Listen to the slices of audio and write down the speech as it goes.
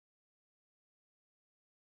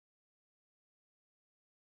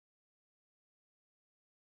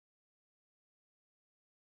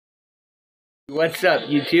What's up,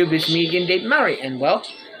 YouTube? It's me again, David Murray, and well,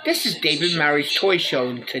 this is David Murray's Toy Show,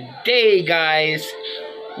 and today, guys,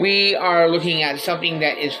 we are looking at something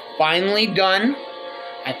that is finally done.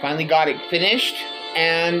 I finally got it finished,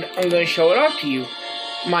 and I'm going to show it off to you.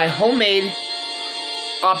 My homemade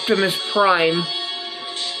Optimus Prime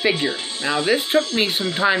figure. Now, this took me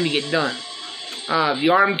some time to get done. The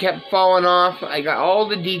arm kept falling off. I got all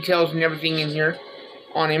the details and everything in here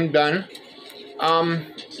on him done.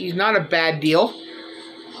 He's not a bad deal.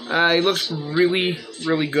 He looks really,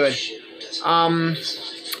 really good.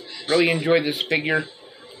 Really enjoyed this figure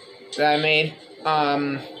that I made.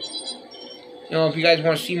 You know, if you guys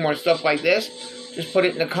want to see more stuff like this, just put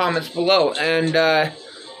it in the comments below. And,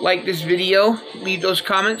 like this video, leave those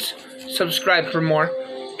comments, subscribe for more.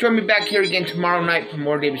 Join me back here again tomorrow night for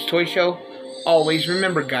more David's Toy Show. Always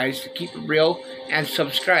remember, guys, to keep it real and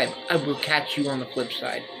subscribe. I will catch you on the flip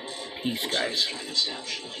side. Peace, guys.